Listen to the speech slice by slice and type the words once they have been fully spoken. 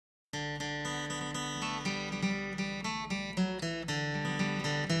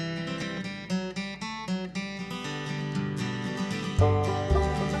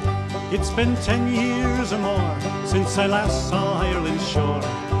It's been 10 years or more since I last saw Ireland's shore,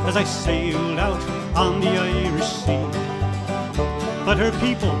 as I sailed out on the Irish Sea. But her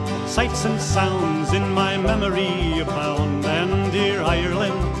people, sights and sounds in my memory abound, and dear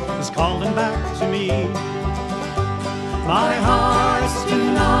Ireland is calling back to me. My heart's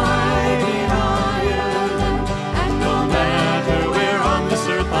tonight in Ireland, and no matter where on this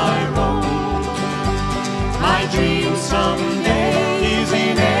earth I roam, my dream someday is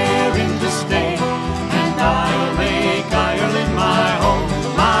in Erin to stay, and I'll make Ireland my home,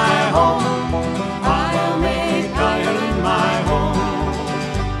 my home. I'll make Ireland my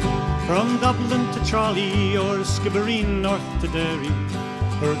home. From Dublin to Tralee or Skibbereen north to Derry,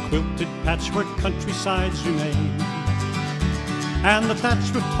 her quilted patchwork countrysides remain, and the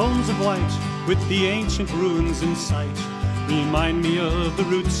thatched with tones of white with the ancient ruins in sight remind me of the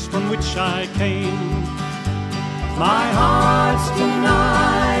roots from which I came. My heart's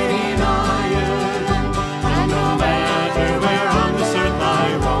tonight in Ireland, and no matter where on this earth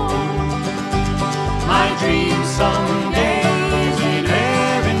I roam, my dream someday is in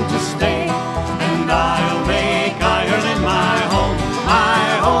Erin to stay, and I'll make Ireland my home, my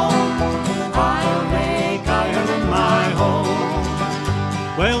home. I'll make Ireland my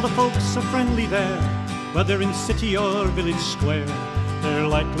home. Well, the folks are friendly there, whether in city or village square. They're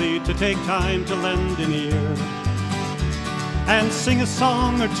likely to take time to lend an ear and sing a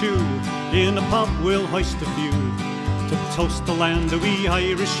song or two. In a pub we'll hoist a few to toast the land that we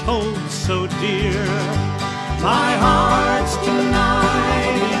Irish hold so dear. My heart's tonight